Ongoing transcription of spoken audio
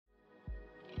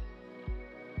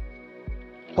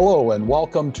Hello and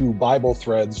welcome to Bible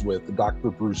Threads with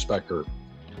Dr. Bruce Becker.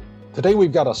 Today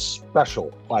we've got a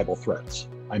special Bible Threads.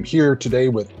 I'm here today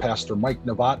with Pastor Mike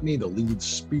Novotny, the lead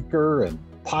speaker and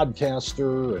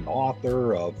podcaster and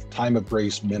author of Time of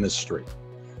Grace Ministry.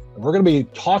 And we're going to be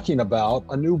talking about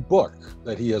a new book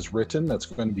that he has written that's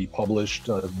going to be published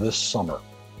this summer.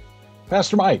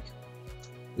 Pastor Mike,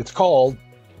 it's called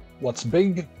What's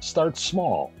Big Starts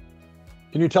Small.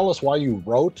 Can you tell us why you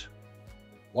wrote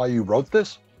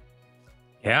this?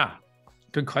 Yeah,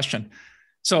 good question.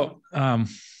 So,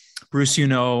 Bruce,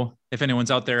 if anyone's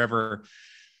out there ever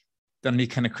done any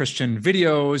kind of Christian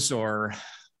videos or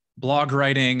blog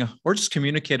writing or just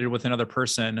communicated with another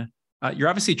person, you're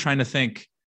obviously trying to think,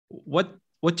 what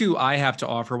do I have to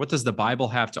offer? What does the Bible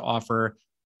have to offer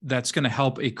that's going to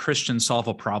help a Christian solve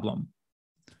a problem?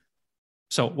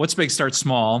 So What's Big Starts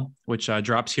Small, which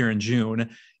drops here in June,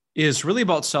 is really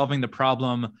about solving the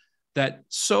problem that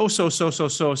so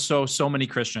many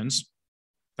Christians,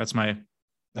 that's my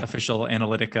official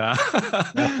analytic,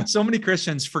 so many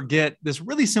Christians forget this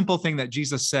really simple thing that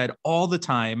Jesus said all the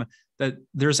time, that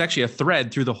there's actually a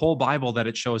thread through the whole Bible that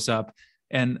it shows up.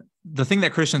 And the thing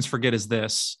that Christians forget is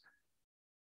this,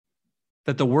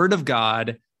 that the Word of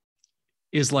God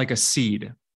is like a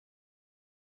seed.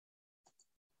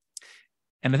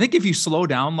 And I think if you slow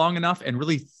down long enough and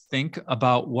really think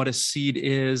about what a seed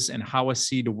is and how a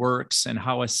seed works and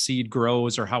how a seed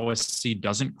grows or how a seed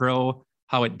doesn't grow,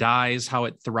 how it dies, how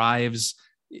it thrives,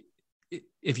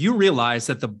 if you realize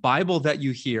that the Bible that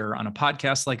you hear on a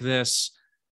podcast like this,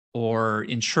 or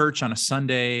in church on a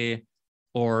Sunday,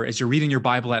 or as you're reading your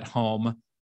Bible at home,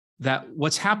 that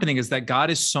what's happening is that God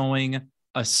is sowing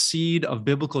a seed of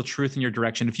biblical truth in your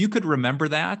direction. If you could remember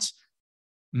that,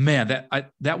 man,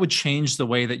 that would change the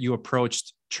way that you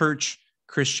approached church,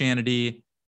 Christianity,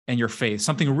 and your faith.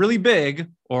 Something really big,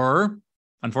 or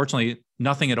unfortunately,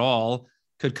 nothing at all,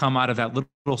 could come out of that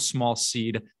little small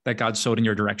seed that God sowed in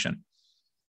your direction.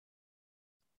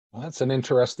 Well, that's an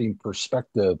interesting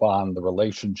perspective on the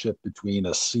relationship between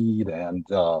a seed and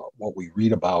what we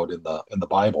read about in the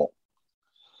Bible.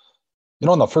 In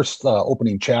the first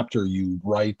opening chapter, you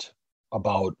write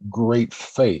about great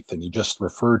faith, and you just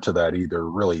referred to that, either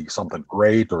really something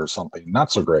great or something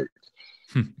not so great.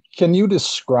 Can you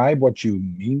describe what you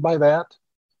mean by that?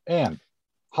 And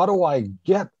how do I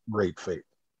get great faith?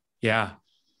 Yeah.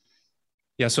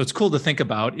 So it's cool to think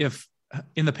about, if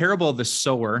in the parable of the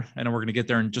sower, I know we're going to get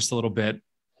there in just a little bit,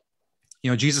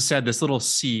 Jesus said this little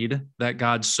seed that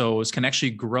God sows can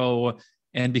actually grow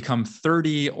and become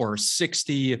 30 or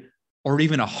 60 or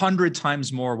even 100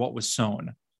 times more what was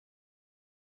sown.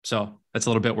 So that's a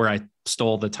little bit where I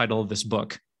stole the title of this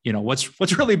book.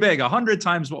 What's really big, 100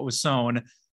 times what was sown,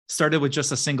 started with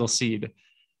just a single seed.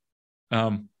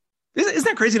 Isn't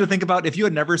that crazy to think about? If you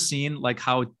had never seen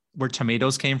where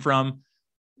tomatoes came from,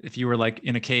 if you were like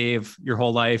in a cave your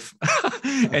whole life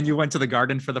and you went to the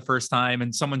garden for the first time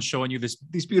and someone's showing you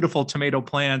these beautiful tomato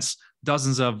plants,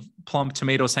 dozens of plump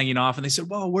tomatoes hanging off, and they said,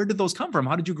 "Whoa, where did those come from?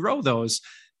 How did you grow those?"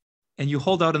 And you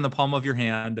hold out in the palm of your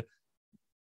hand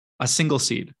a single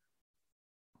seed.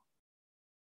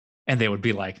 And they would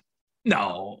be like,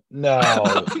 no, they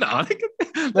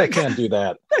can't do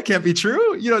that. That can't be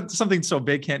true. Something so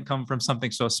big can't come from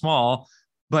something so small.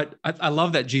 But I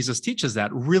love that Jesus teaches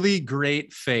that. Really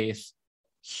great faith,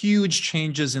 huge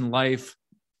changes in life,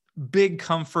 big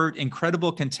comfort,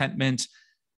 incredible contentment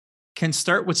can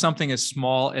start with something as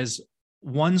small as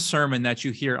one sermon that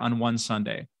you hear on one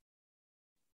Sunday.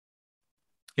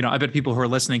 I bet people who are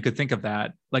listening could think of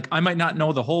that. Like, I might not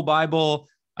know the whole Bible.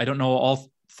 I don't know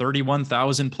all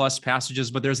 31,000 plus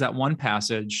passages, but there's that one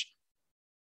passage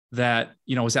that,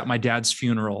 was at my dad's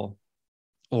funeral,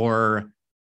 or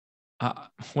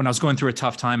when I was going through a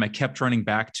tough time, I kept running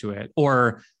back to it,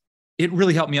 or it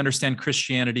really helped me understand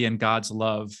Christianity and God's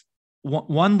love.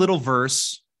 One little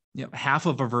verse, half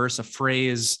of a verse, a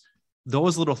phrase,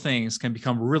 those little things can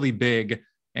become really big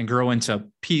and grow into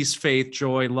peace, faith,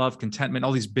 joy, love, contentment,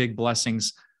 all these big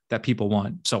blessings that people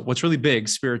want. So what's really big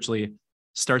spiritually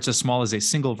starts as small as a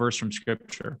single verse from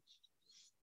Scripture.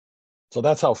 So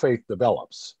that's how faith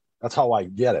develops. That's how I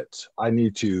get it. I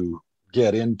need to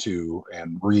get into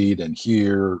and read and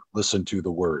hear, listen to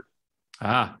the Word.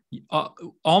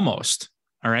 Almost.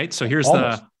 All right. So here's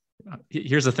the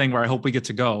thing where I hope we get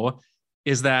to go,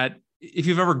 is that if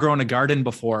you've ever grown a garden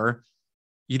before,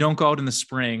 you don't go out in the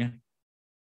spring,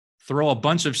 throw a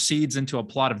bunch of seeds into a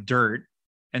plot of dirt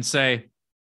and say,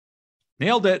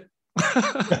 nailed it.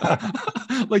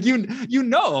 We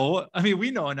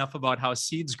know enough about how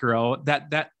seeds grow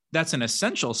that's an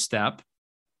essential step.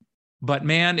 But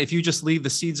man, if you just leave the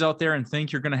seeds out there and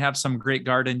think you're going to have some great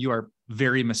garden, you are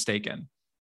very mistaken,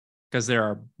 because there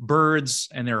are birds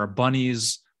and there are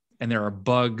bunnies and there are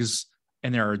bugs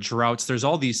and there are droughts. There's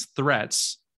all these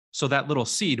threats. So that little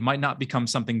seed might not become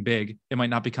something big. It might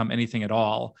not become anything at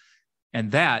all.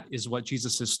 And that is what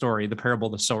Jesus's story, the parable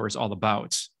of the sower, is all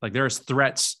about. Like, there's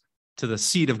threats to the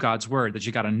seed of God's word that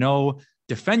you got to know,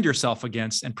 defend yourself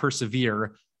against, and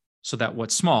persevere, so that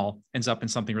what's small ends up in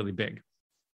something really big.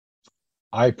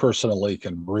 I personally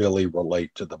can really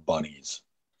relate to the bunnies.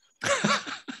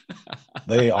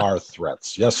 They are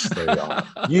threats. Yes, they are.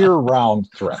 Year-round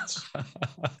threats.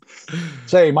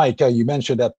 Say, Mike, you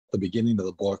mentioned at the beginning of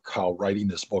the book how writing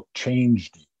this book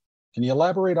changed you. Can you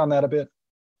elaborate on that a bit?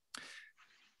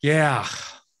 Yeah.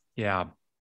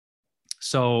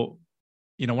 So,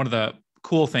 one of the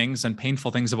cool things and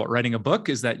painful things about writing a book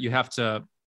is that you have to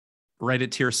write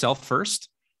it to yourself first.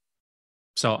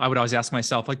 So I would always ask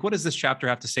myself, like, what does this chapter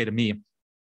have to say to me?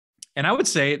 And I would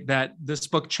say that this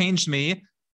book changed me,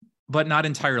 but not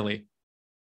entirely.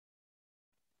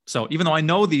 So even though I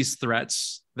know these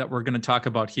threats that we're going to talk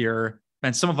about here,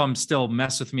 and some of them still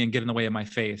mess with me and get in the way of my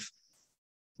faith,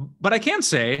 but I can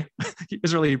say,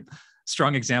 here's a really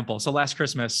strong example. So last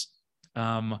Christmas,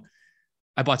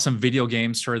 I bought some video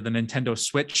games for the Nintendo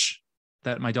Switch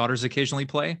that my daughters occasionally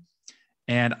play.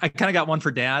 And I kind of got one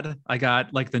for Dad. I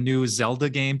got like the new Zelda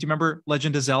game. Do you remember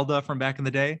Legend of Zelda from back in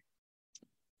the day?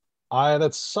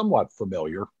 That's somewhat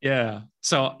familiar. Yeah.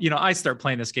 So, I start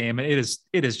playing this game and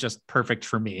it is just perfect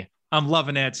for me. I'm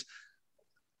loving it.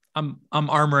 I'm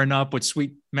armoring up with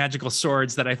sweet magical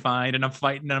swords that I find, and I'm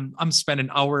fighting. And I'm spending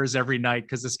hours every night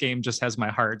because this game just has my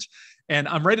heart. And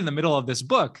I'm right in the middle of this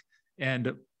book.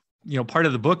 And, part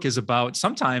of the book is about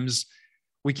sometimes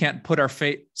we can't put our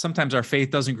faith, sometimes our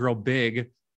faith doesn't grow big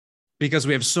because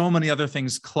we have so many other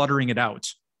things cluttering it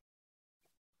out.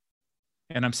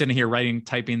 And I'm sitting here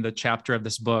typing the chapter of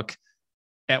this book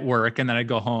at work. And then I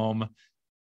go home,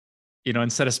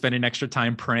 instead of spending extra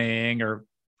time praying or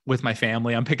with my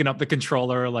family, I'm picking up the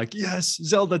controller like, yes,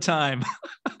 Zelda time.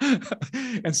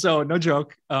 And so, no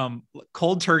joke,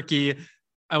 cold turkey.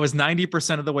 I was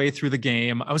 90% of the way through the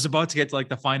game. I was about to get to like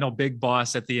the final big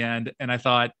boss at the end. And I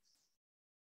thought,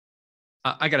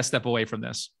 I got to step away from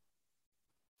this.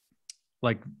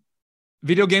 Like,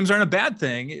 video games aren't a bad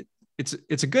thing.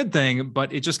 It's a good thing,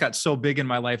 but it just got so big in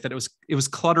my life that it was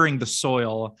cluttering the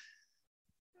soil,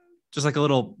 just like a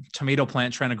little tomato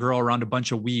plant trying to grow around a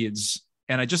bunch of weeds.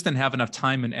 And I just didn't have enough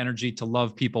time and energy to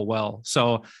love people well.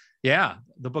 So yeah,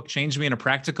 the book changed me in a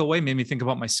practical way, made me think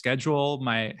about my schedule,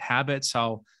 my habits,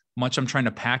 how much I'm trying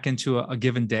to pack into a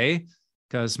given day,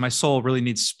 because my soul really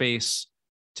needs space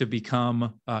to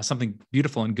become something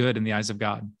beautiful and good in the eyes of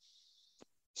God.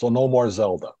 So no more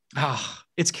Zelda.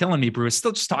 It's killing me, Bruce.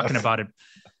 Still just talking about it.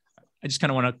 I just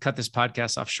kind of want to cut this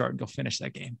podcast off short and go finish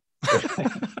that game.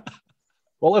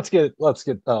 Well, let's get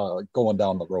going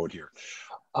down the road here.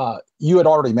 You had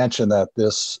already mentioned that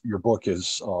your book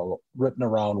is written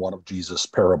around one of Jesus'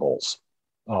 parables.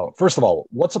 First of all,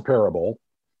 what's a parable?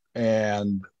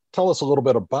 And tell us a little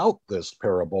bit about this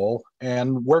parable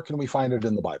and where can we find it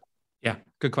in the Bible? Yeah,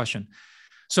 good question.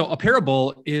 So a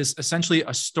parable is essentially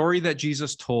a story that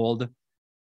Jesus told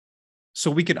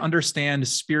so we could understand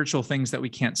spiritual things that we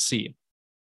can't see.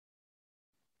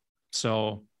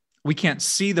 So we can't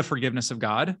see the forgiveness of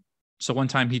God. So one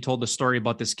time he told the story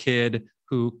about this kid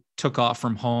who took off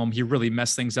from home. He really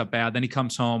messed things up bad. Then he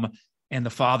comes home and the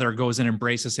father goes and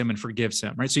embraces him and forgives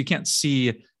him, right? So you can't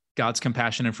see God's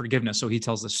compassion and forgiveness. So he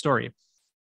tells this story.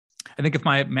 I think if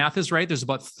my math is right, there's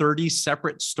about 30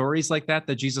 separate stories like that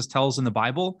Jesus tells in the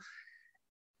Bible.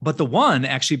 But the one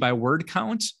actually by word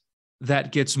count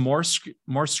that gets more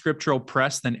scriptural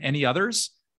press than any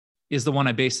others is the one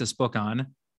I base this book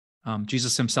on.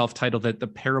 Jesus himself titled it The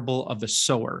Parable of the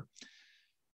Sower.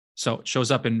 So it shows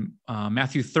up in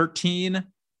Matthew 13,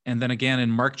 and then again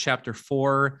in Mark chapter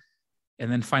 4,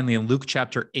 and then finally in Luke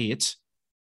chapter 8.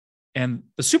 And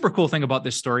the super cool thing about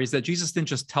this story is that Jesus didn't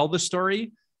just tell the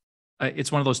story.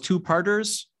 It's one of those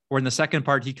two-parters, where in the second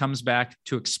part, he comes back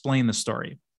to explain the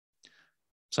story.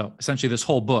 So essentially this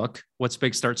whole book, What's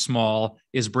Big Starts Small,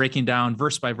 is breaking down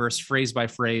verse by verse, phrase by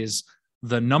phrase,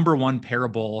 the number one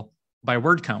parable by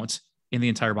word count in the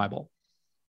entire Bible.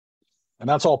 And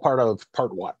that's all part of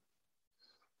part one.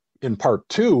 In part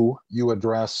two, you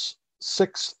address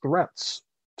 6 threats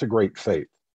to great faith.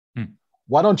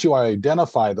 Why don't you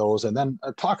identify those and then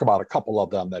talk about a couple of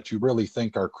them that you really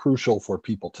think are crucial for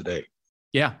people today?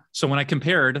 Yeah. So when I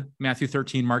compared Matthew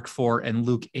 13, Mark 4, and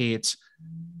Luke 8,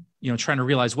 trying to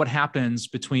realize what happens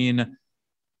between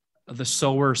the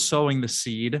sower sowing the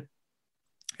seed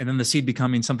and then the seed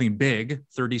becoming something big,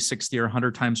 30, 60, or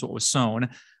 100 times what was sown.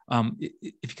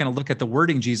 If you kind of look at the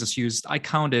wording Jesus used, I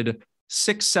counted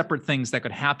 6 separate things that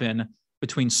could happen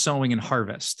between sowing and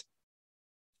harvest.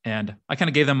 And I kind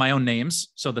of gave them my own names.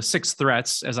 So the 6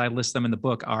 threats, as I list them in the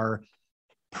book, are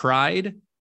pride,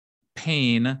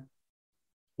 pain,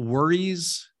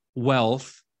 worries,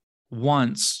 wealth,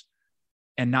 wants,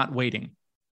 and not waiting.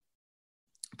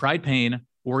 Pride, pain,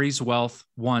 worries, wealth,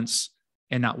 wants,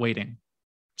 and not waiting.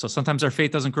 So sometimes our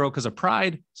faith doesn't grow because of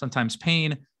pride, sometimes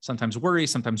pain, sometimes worry,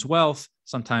 sometimes wealth,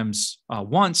 sometimes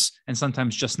wants, and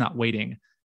sometimes just not waiting.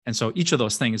 And so each of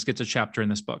those things gets a chapter in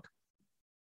this book.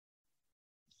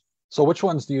 So which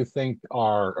ones do you think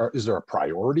are is there a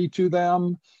priority to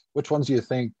them? Which ones do you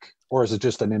think, or is it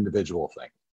just an individual thing?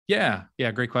 Yeah,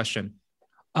 great question.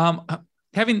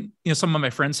 Having, some of my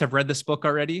friends have read this book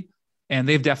already, and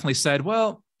they've definitely said,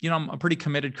 well, I'm a pretty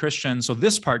committed Christian, so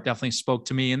this part definitely spoke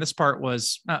to me, and this part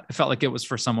was, it felt like it was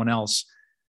for someone else.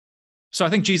 So I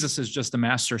think Jesus is just a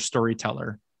master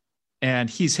storyteller, and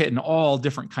he's hitting all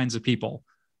different kinds of people.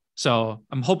 So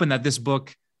I'm hoping that this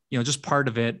book, just part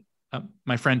of it,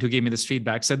 my friend who gave me this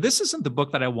feedback said, this isn't the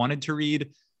book that I wanted to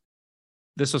read.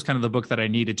 This was kind of the book that I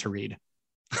needed to read.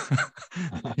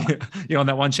 In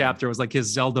that one chapter was like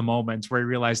his Zelda moment where he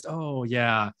realized, oh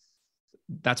yeah,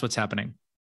 that's what's happening.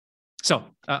 So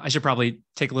I should probably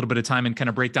take a little bit of time and kind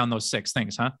of break down those 6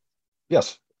 things, huh?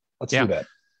 Yes, let's do that.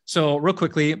 So real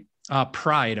quickly,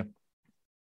 pride.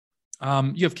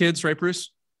 You have kids, right,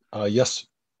 Bruce? Yes,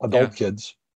 adult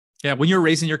kids. Yeah, when you were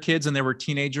raising your kids and they were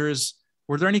teenagers,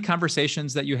 were there any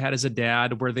conversations that you had as a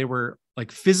dad where they were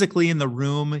like physically in the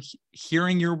room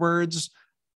hearing your words,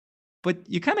 but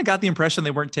you kind of got the impression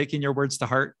they weren't taking your words to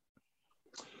heart?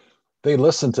 They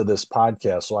listen to this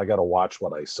podcast, so I got to watch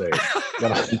what I say.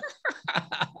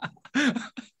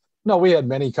 No, we had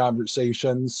many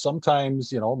conversations.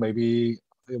 Sometimes, maybe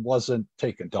it wasn't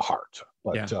taken to heart,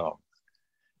 but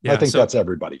I think that's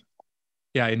everybody.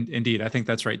 Yeah, indeed. I think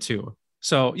that's right too.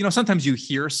 So, sometimes you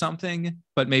hear something,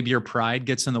 but maybe your pride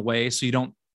gets in the way. So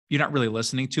you're not really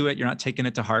listening to it. You're not taking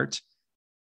it to heart.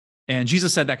 And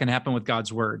Jesus said that can happen with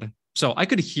God's word. So I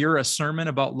could hear a sermon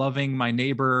about loving my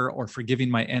neighbor or forgiving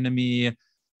my enemy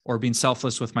or being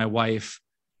selfless with my wife.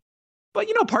 But,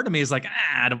 part of me is like,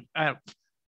 I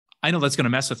know that's going to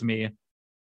mess with me.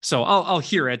 So I'll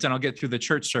hear it and I'll get through the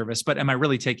church service, but am I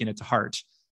really taking it to heart?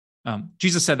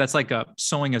 Jesus said that's like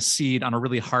sowing a seed on a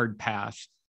really hard path,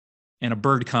 and a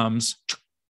bird comes,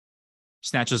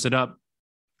 snatches it up,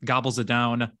 gobbles it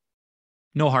down,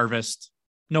 no harvest,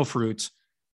 no fruit,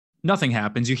 nothing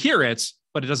happens. You hear it,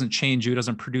 but it doesn't change you. It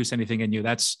doesn't produce anything in you.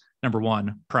 That's number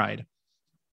 1, pride.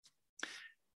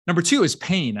 Number 2 is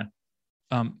pain.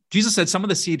 Jesus said some of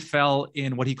the seed fell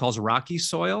in what he calls rocky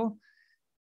soil,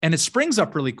 and it springs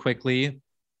up really quickly,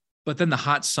 but then the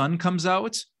hot sun comes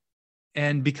out.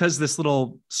 And because this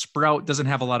little sprout doesn't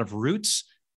have a lot of roots,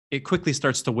 it quickly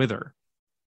starts to wither.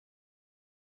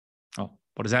 Oh,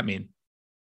 what does that mean?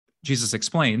 Jesus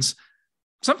explains,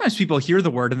 sometimes people hear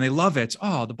the word and they love it.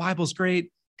 Oh, the Bible's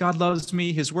great. God loves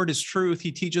me. His word is truth.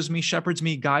 He teaches me, shepherds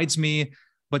me, guides me.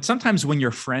 But sometimes when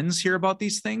your friends hear about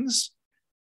these things,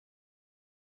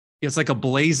 it's like a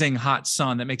blazing hot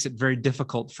sun that makes it very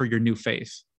difficult for your new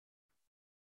faith.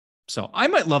 So I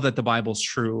might love that the Bible's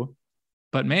true,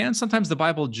 but man, sometimes the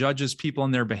Bible judges people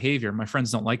and their behavior. My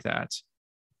friends don't like that.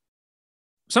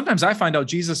 Sometimes I find out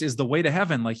Jesus is the way to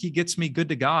heaven, like he gets me good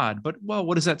to God. But, well,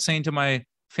 what is that saying to my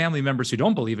family members who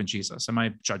don't believe in Jesus? Am I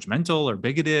judgmental or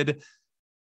bigoted?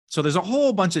 So there's a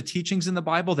whole bunch of teachings in the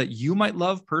Bible that you might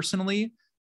love personally,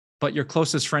 but your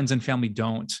closest friends and family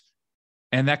don't.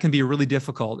 And that can be really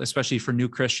difficult, especially for new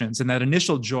Christians. And that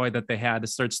initial joy that they had, it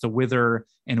starts to wither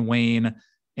and wane,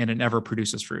 and it never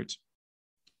produces fruit.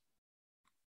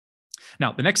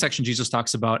 Now, the next section Jesus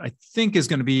talks about, I think, is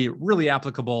going to be really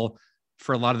applicable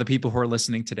for a lot of the people who are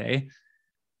listening today.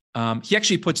 He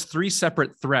actually puts 3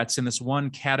 separate threats in this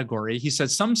one category. He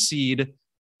says some seed,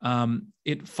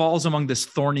 it falls among this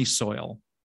thorny soil.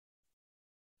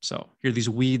 So here these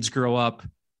weeds grow up.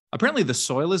 Apparently the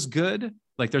soil is good,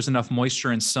 like there's enough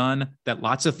moisture and sun that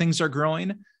lots of things are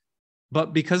growing.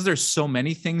 But because there's so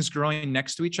many things growing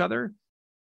next to each other,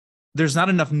 there's not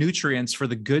enough nutrients for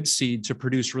the good seed to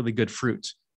produce really good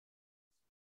fruit.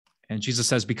 And Jesus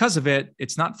says, because of it,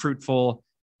 it's not fruitful.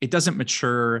 It doesn't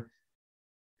mature.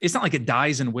 It's not like it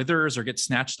dies and withers or gets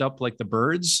snatched up like the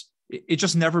birds. It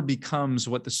just never becomes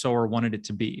what the sower wanted it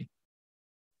to be.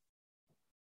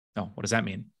 Oh, what does that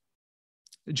mean?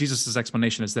 Jesus'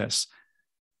 explanation is this.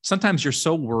 Sometimes you're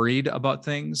so worried about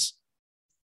things,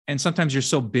 and sometimes you're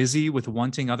so busy with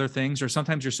wanting other things, or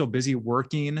sometimes you're so busy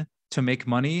working to make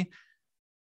money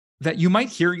that you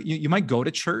might go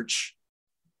to church,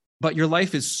 but your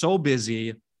life is so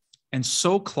busy and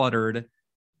so cluttered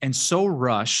and so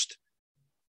rushed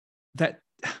that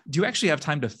do you actually have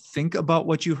time to think about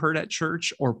what you heard at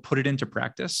church or put it into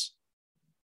practice?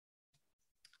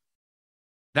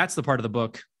 That's the part of the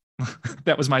book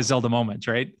that was my Zelda moment,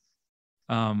 right?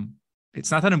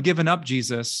 It's not that I'm giving up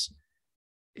Jesus.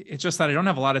 It's just that I don't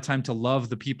have a lot of time to love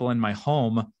the people in my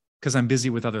home because I'm busy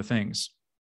with other things.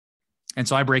 And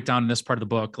so I break down in this part of the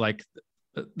book, like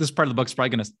this part of the book is probably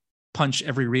going to punch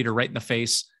every reader right in the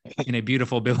face in a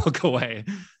beautiful biblical way.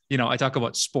 I talk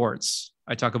about sports.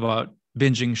 I talk about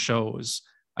binging shows.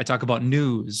 I talk about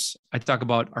news. I talk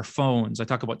about our phones. I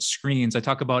talk about screens. I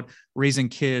talk about raising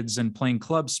kids and playing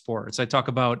club sports. I talk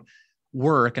about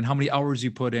work and how many hours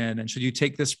you put in and should you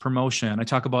take this promotion. I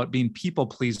talk about being people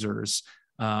pleasers.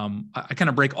 I kind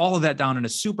of break all of that down in a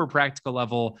super practical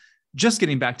level, just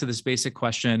getting back to this basic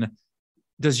question: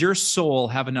 does your soul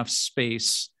have enough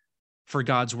space for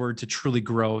God's word to truly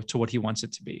grow to what he wants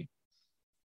it to be?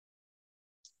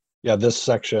 Yeah, this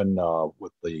section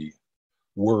with the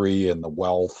worry and the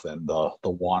wealth and the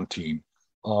wanting,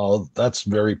 that's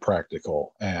very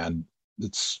practical, and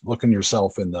it's looking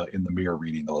yourself in the mirror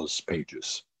reading those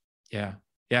pages. Yeah.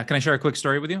 Can I share a quick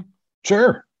story with you?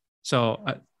 Sure. So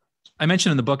I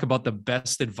mentioned in the book about the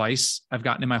best advice I've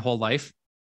gotten in my whole life,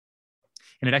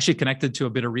 and it actually connected to a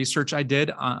bit of research I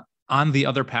did on the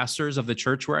other pastors of the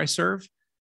church where I serve.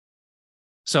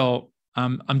 So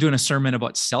I'm doing a sermon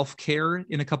about self-care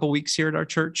in a couple of weeks here at our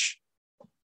church.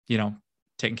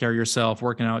 Taking care of yourself,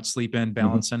 working out, sleeping,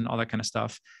 balancing, all that kind of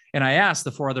stuff. And I asked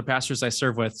the 4 other pastors I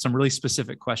serve with some really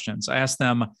specific questions. I asked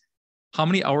them, how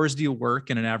many hours do you work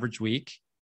in an average week?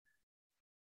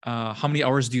 How many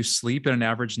hours do you sleep in an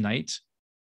average night?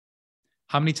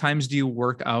 How many times do you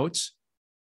work out?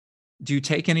 Do you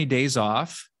take any days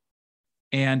off?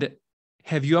 And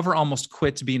have you ever almost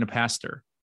quit being a pastor?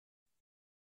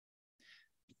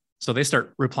 So they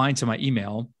start replying to my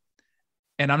email.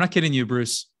 And I'm not kidding you,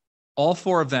 Bruce. All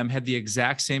 4 of them had the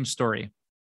exact same story.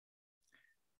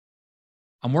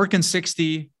 I'm working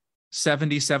 60,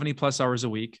 70 plus hours a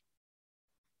week.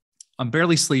 I'm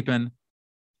barely sleeping.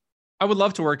 I would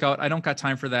love to work out. I don't got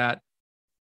time for that.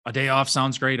 A day off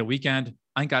sounds great. A weekend,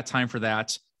 I ain't got time for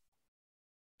that.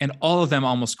 And all of them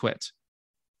almost quit.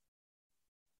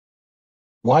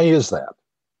 Why is that?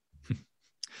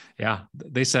 Yeah,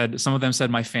 some of them said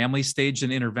my family staged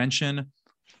an intervention.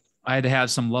 I had to have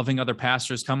some loving other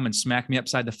pastors come and smack me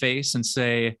upside the face and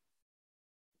say,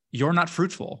 you're not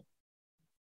fruitful.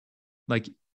 Like,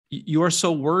 you are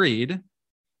so worried,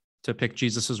 to pick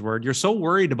Jesus's word, you're so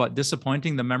worried about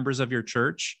disappointing the members of your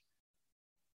church,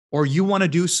 or you want to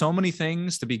do so many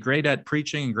things to be great at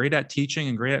preaching and great at teaching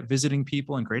and great at visiting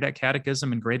people and great at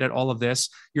catechism and great at all of this.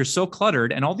 You're so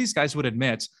cluttered. And all these guys would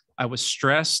admit, I was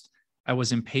stressed. I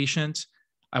was impatient.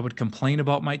 I would complain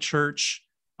about my church.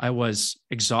 I was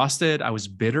exhausted. I was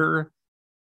bitter.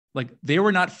 Like, they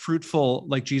were not fruitful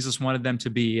like Jesus wanted them to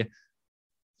be,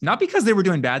 not because they were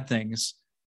doing bad things,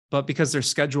 but because their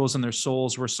schedules and their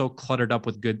souls were so cluttered up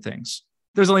with good things.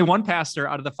 There's only one pastor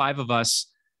out of the 5 of us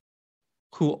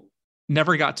who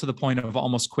never got to the point of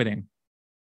almost quitting.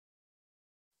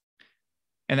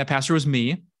 And that pastor was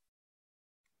me.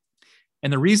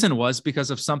 And the reason was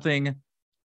because of something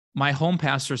my home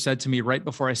pastor said to me right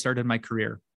before I started my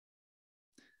career.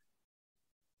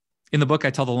 In the book, I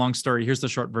tell the long story. Here's the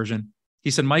short version.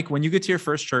 He said, Mike, when you get to your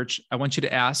first church, I want you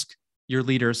to ask your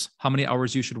leaders how many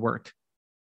hours you should work.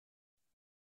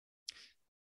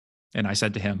 And I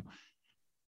said to him,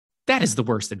 that is the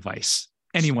worst advice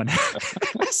anyone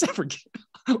has ever given.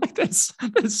 Like, that's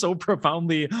so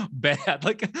profoundly bad.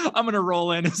 Like, I'm going to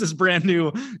roll in as this brand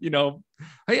new,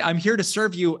 hey, I'm here to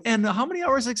serve you. And how many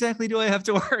hours exactly do I have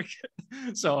to work?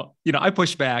 So, I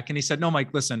pushed back, and he said, no,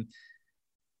 Mike, listen.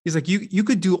 He's like, you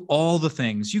could do all the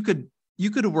things. You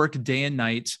could work day and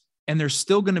night, and there's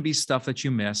still going to be stuff that you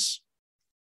miss.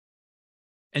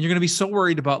 And you're going to be so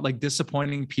worried about like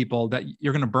disappointing people that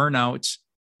you're going to burn out,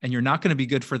 and you're not going to be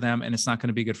good for them, and it's not going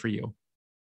to be good for you.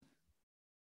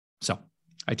 So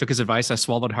I took his advice. I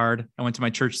swallowed hard. I went to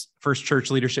my first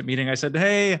church leadership meeting. I said,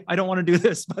 hey, I don't want to do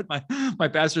this, but my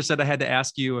pastor said I had to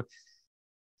ask you.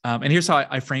 And here's how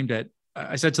I framed it.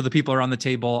 I said to the people around the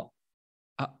table,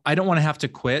 I don't want to have to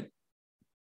quit.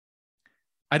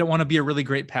 I don't want to be a really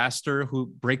great pastor who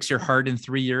breaks your heart in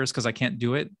 3 years because I can't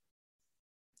do it.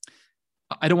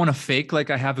 I don't want to fake like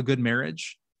I have a good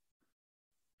marriage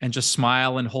and just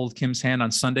smile and hold Kim's hand on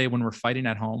Sunday when we're fighting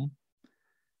at home.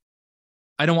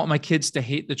 I don't want my kids to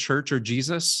hate the church or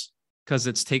Jesus because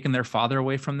it's taken their father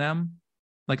away from them.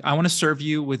 Like, I want to serve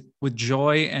you with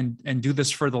joy and do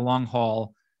this for the long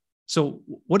haul. So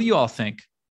what do you all think?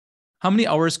 How many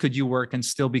hours could you work and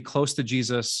still be close to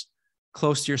Jesus,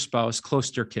 close to your spouse,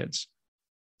 close to your kids?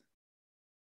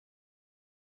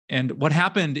 And what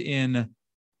happened in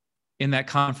that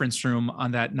conference room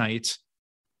on that night,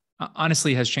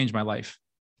 honestly, has changed my life.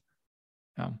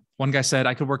 One guy said,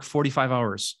 I could work 45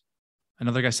 hours.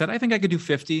 Another guy said, I think I could do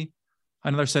 50.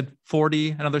 Another said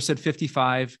 40. Another said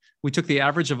 55. We took the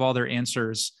average of all their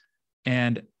answers.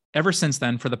 And ever since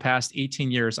then, for the past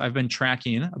 18 years, I've been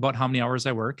tracking about how many hours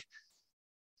I work.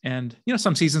 And,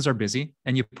 some seasons are busy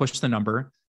and you push the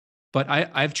number, but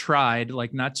I've tried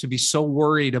not to be so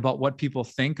worried about what people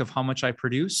think of how much I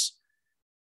produce.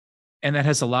 And that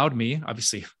has allowed me,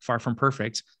 obviously far from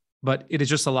perfect, but it has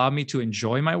just allowed me to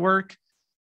enjoy my work,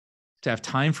 to have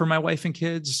time for my wife and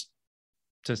kids,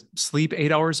 to sleep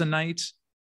 8 hours a night,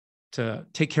 to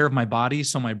take care of my body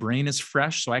so my brain is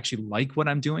fresh, so I actually like what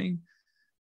I'm doing.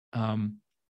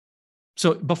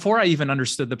 So before I even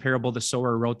understood the parable of the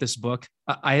sower, wrote this book,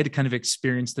 I had kind of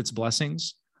experienced its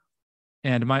blessings.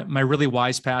 And my really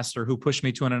wise pastor, who pushed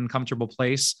me to an uncomfortable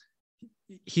place,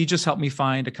 he just helped me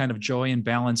find a kind of joy and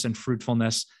balance and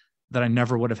fruitfulness that I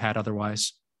never would have had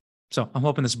otherwise. So I'm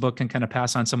hoping this book can kind of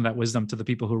pass on some of that wisdom to the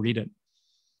people who read it.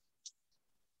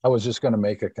 I was just going to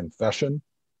make a confession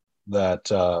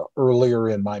that earlier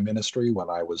in my ministry,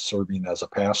 when I was serving as a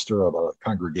pastor of a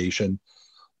congregation,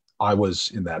 I was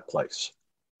in that place.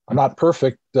 I'm not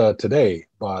perfect today,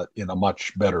 but in a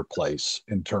much better place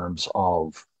in terms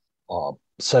of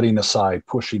setting aside,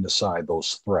 pushing aside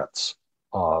those threats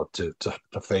to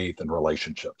faith and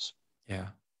relationships. Yeah.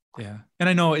 And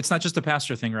I know it's not just a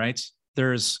pastor thing, right?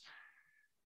 There's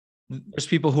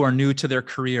people who are new to their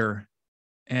career,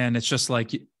 and it's just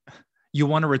like you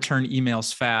want to return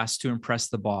emails fast to impress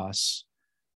the boss.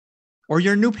 Or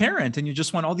you're a new parent and you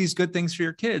just want all these good things for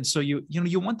your kids. So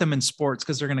you want them in sports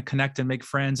because they're going to connect and make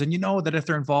friends. And that if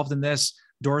they're involved in this,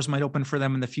 doors might open for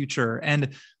them in the future. And,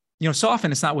 so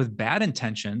often it's not with bad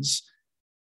intentions.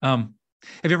 Have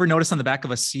you ever noticed on the back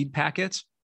of a seed packet,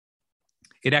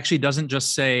 it actually doesn't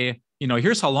just say,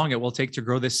 here's how long it will take to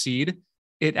grow this seed.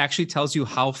 It actually tells you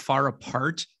how far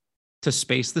apart to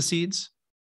space the seeds.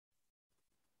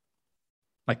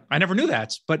 I never knew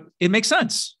that, but it makes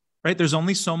sense. Right? There's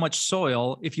only so much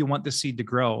soil if you want the seed to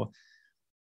grow.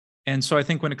 And so I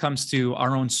think when it comes to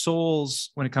our own souls,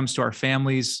 when it comes to our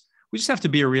families, we just have to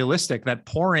be realistic that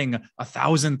pouring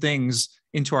 1,000 things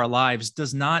into our lives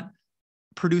does not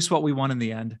produce what we want in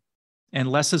the end. And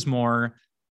less is more,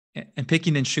 and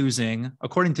picking and choosing,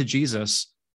 according to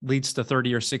Jesus, leads to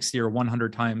 30 or 60 or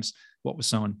 100 times what was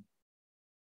sown.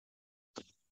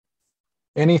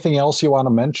 Anything else you want to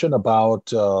mention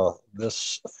about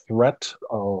this threat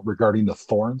regarding the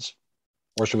thorns?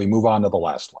 Or should we move on to the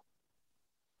last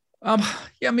one?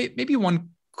 Maybe one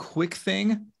quick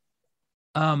thing.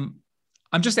 I'm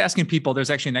just asking people, there's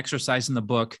actually an exercise in the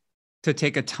book to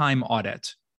take a time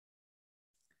audit.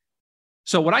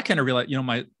 So what I kind of realized,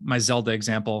 my Zelda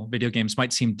example, video games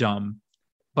might seem dumb,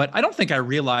 but I don't think I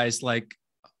realized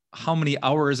how many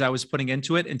hours I was putting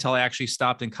into it until I actually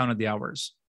stopped and counted the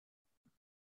hours.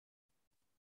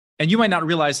 And you might not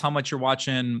realize how much you're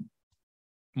watching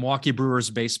Milwaukee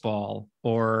Brewers baseball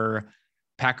or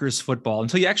Packers football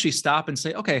until you actually stop and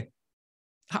say, okay,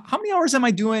 how many hours am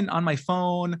I doing on my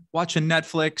phone, watching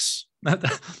Netflix? I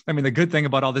mean, the good thing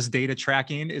about all this data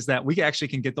tracking is that we actually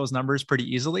can get those numbers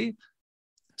pretty easily.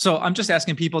 So I'm just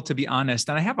asking people to be honest.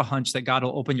 And I have a hunch that God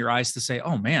will open your eyes to say,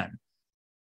 oh man,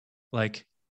 no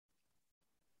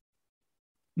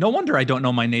wonder I don't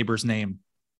know my neighbor's name.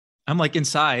 I'm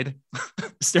inside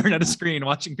staring at a screen,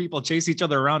 watching people chase each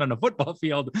other around on a football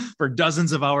field for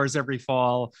dozens of hours every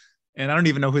fall. And I don't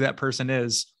even know who that person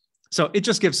is. So it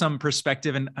just gives some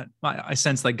perspective. And I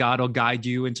sense God will guide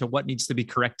you into what needs to be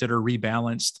corrected or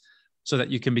rebalanced so that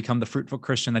you can become the fruitful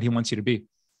Christian that he wants you to be.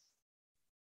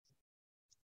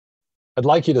 I'd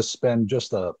like you to spend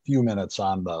just a few minutes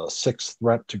on the sixth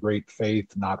threat to great faith,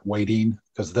 not waiting,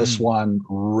 because this one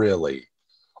really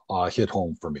hit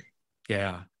home for me.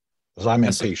 Yeah. Because I'm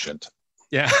impatient.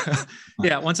 Yeah.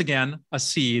 Once again, a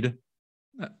seed.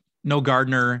 No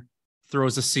gardener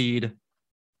throws a seed,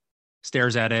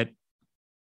 stares at it,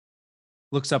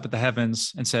 looks up at the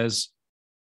heavens and says,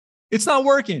 it's not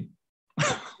working.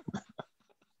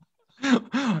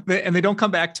 And they don't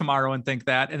come back tomorrow and think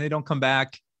that, and they don't come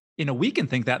back in a week and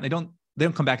think that, and they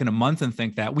don't come back in a month and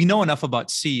think that. We know enough about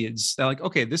seeds. They're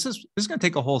okay, this is going to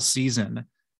take a whole season.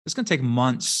 It's going to take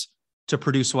months to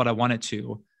produce what I want it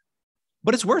to,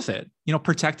 but it's worth it.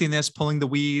 Protecting this, pulling the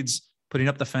weeds, putting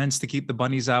up the fence to keep the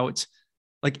bunnies out.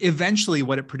 Eventually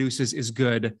what it produces is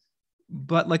good,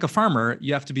 but like a farmer,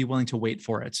 you have to be willing to wait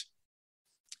for it.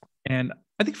 And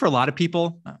I think for a lot of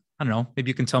people, I don't know, maybe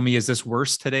you can tell me, is this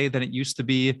worse today than it used to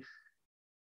be?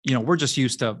 We're just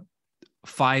used to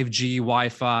 5G,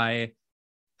 Wi-Fi,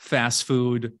 fast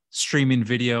food, streaming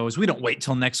videos. We don't wait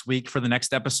till next week for the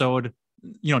next episode.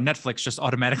 Netflix just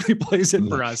automatically plays it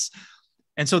for us.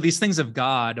 And so these things of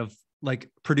God, of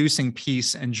like producing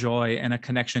peace and joy and a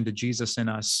connection to Jesus in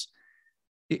us,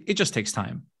 it just takes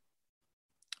time.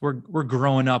 We're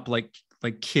growing up like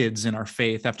kids in our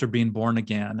faith after being born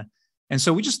again. And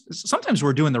so sometimes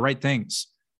we're doing the right things.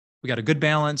 We got a good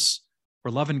balance.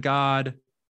 We're loving God.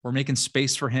 We're making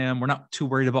space for him. We're not too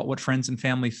worried about what friends and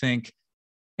family think.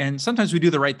 And sometimes we do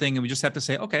the right thing and we just have to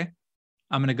say, okay,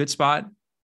 I'm in a good spot.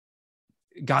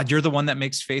 God, you're the one that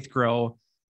makes faith grow.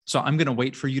 So I'm going to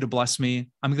wait for you to bless me.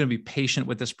 I'm going to be patient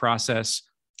with this process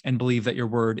and believe that your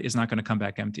word is not going to come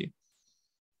back empty.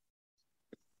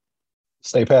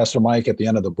 Say, Pastor Mike, at the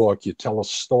end of the book, you tell a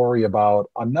story about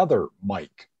another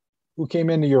Mike who came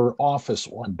into your office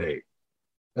one day.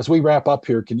 As we wrap up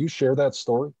here, can you share that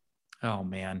story? Oh,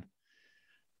 man.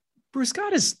 Bruce,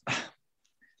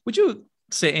 would you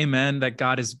say amen that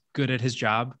God is good at his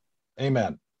job?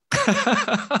 Amen.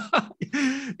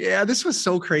 Yeah, this was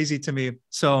so crazy to me.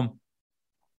 So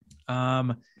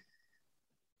I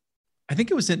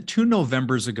think it was 2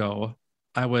 Novembers ago,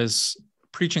 I was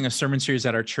preaching a sermon series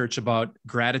at our church about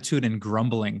gratitude and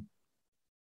grumbling.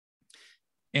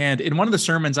 And in one of the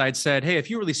sermons, I had said, hey, if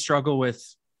you really struggle with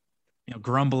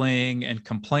grumbling and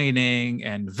complaining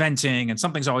and venting, and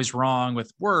something's always wrong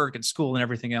with work and school and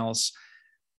everything else,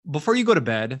 before you go to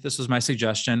bed, this was my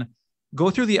suggestion, go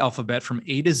through the alphabet from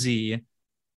A to Z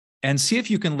and see if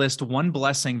you can list one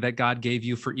blessing that God gave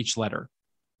you for each letter.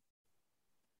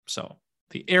 So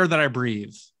the air that I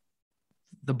breathe,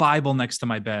 the Bible next to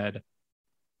my bed,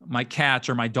 my cat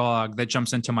or my dog that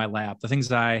jumps into my lap, the things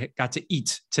that I got to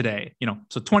eat today,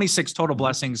 so 26 total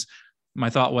blessings.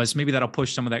 My thought was maybe that'll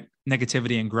push some of that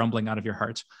negativity and grumbling out of your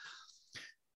heart.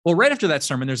 Well, right after that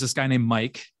sermon, there's this guy named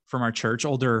Mike from our church,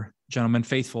 older gentleman,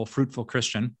 faithful, fruitful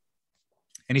Christian.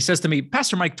 And he says to me,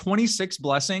 Pastor Mike, 26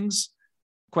 blessings, ?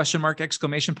 I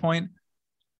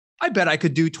bet I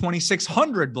could do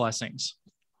 2,600 blessings.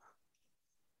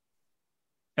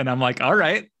 And I'm like, all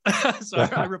right. So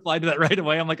I replied to that right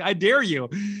away. I'm like, I dare you.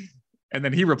 And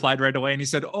then he replied right away and he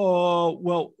said, oh,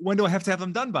 well, when do I have to have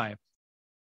them done by?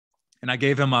 And I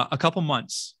gave him a couple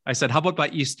months. I said, how about by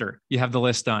Easter? You have the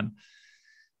list done.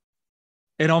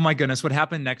 And oh my goodness, what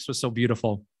happened next was so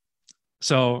beautiful.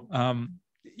 So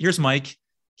here's Mike.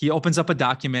 He opens up a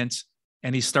document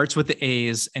and he starts with the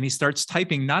A's and he starts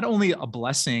typing not only a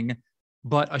blessing,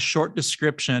 but a short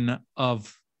description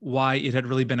of why it had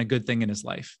really been a good thing in his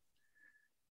life.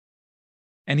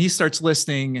 And he starts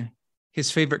listing his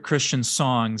favorite Christian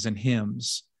songs and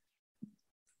hymns,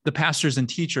 the pastors and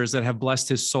teachers that have blessed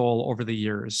his soul over the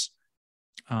years,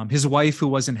 his wife who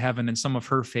was in heaven and some of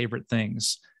her favorite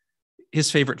things,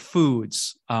 his favorite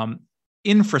foods,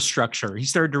 infrastructure. He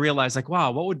started to realize, like,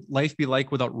 wow, what would life be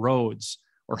like without roads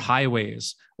or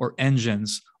highways or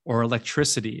engines or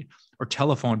electricity or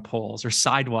telephone poles or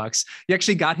sidewalks? He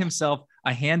actually got himself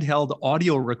a handheld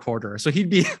audio recorder. So he'd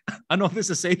be, I don't know if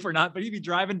this is safe or not, but he'd be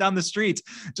driving down the street,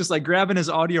 just like grabbing his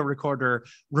audio recorder,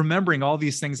 remembering all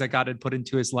these things that God had put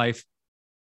into his life.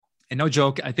 And no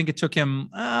joke, I think it took him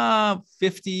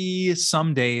 50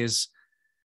 some days.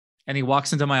 And he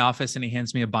walks into my office and he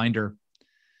hands me a binder.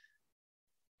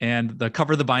 And the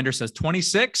cover of the binder says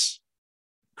 26,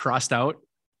 crossed out,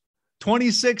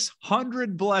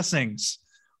 2,600 blessings.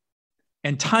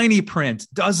 And tiny print,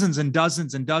 dozens and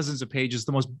dozens and dozens of pages,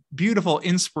 the most beautiful,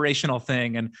 inspirational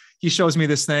thing. And he shows me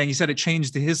this thing. He said it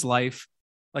changed his life.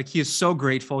 Like, he is so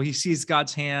grateful. He sees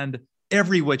God's hand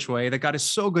every which way, that God is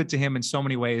so good to him in so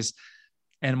many ways.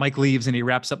 And Mike leaves and he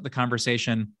wraps up the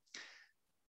conversation.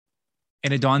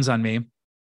 And it dawns on me,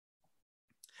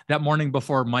 that morning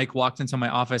before Mike walked into my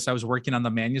office, I was working on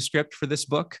the manuscript for this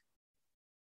book.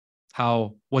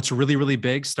 How what's really, really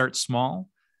big starts small.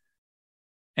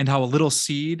 And how a little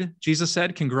seed, Jesus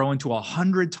said, can grow into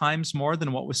 100 times more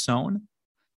than what was sown.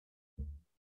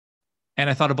 And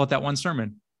I thought about that one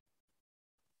sermon.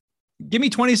 Give me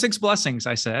 26 blessings,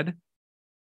 I said.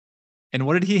 And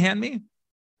what did he hand me?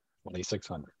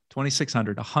 2,600.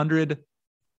 2,600, 100,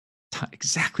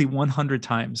 exactly 100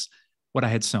 times what I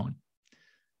had sown.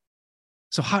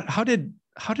 So how did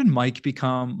Mike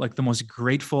become like the most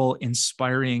grateful,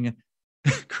 inspiring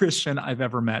Christian I've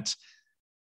ever met?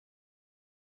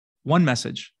 One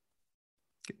message.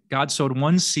 God sowed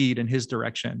one seed in his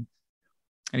direction,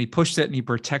 and he pushed it and he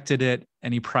protected it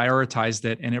and he prioritized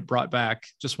it, and it brought back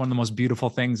just one of the most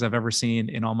beautiful things I've ever seen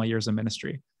in all my years of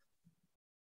ministry.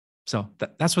 So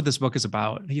that's what this book is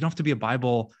about. You don't have to be a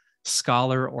Bible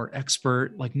scholar or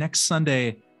expert. Like next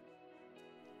Sunday,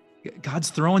 God's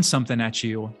throwing something at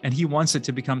you and he wants it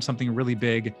to become something really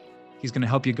big. He's going to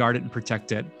help you guard it and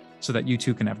protect it so that you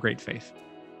too can have great faith.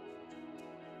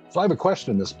 So I have a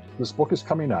question. This book is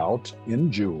coming out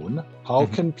in June. How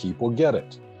can people get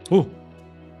it? Oh,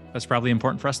 that's probably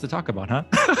important for us to talk about, huh?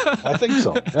 I think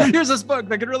so. Yeah. Here's this book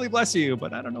that could really bless you,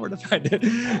 but I don't know where to find it.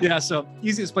 Yeah, so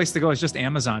easiest place to go is just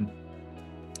Amazon.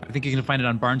 I think you can find it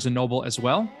on Barnes & Noble as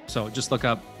well. So just look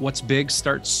up What's Big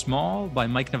Starts Small by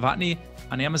Mike Novotny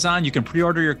on Amazon. You can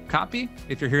pre-order your copy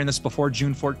if you're hearing this before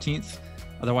June 14th.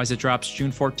 Otherwise, it drops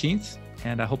June 14th,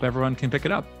 and I hope everyone can pick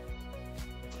it up.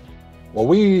 Well,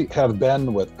 we have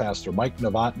been with Pastor Mike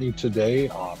Novotny today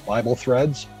on Bible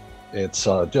Threads. It's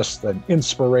just an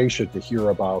inspiration to hear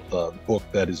about the book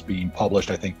that is being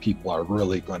published. I think people are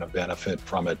really going to benefit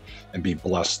from it and be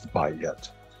blessed by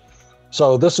it.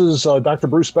 So this is Dr.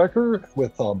 Bruce Becker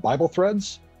with Bible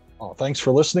Threads. Thanks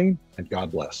for listening, and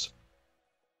God bless.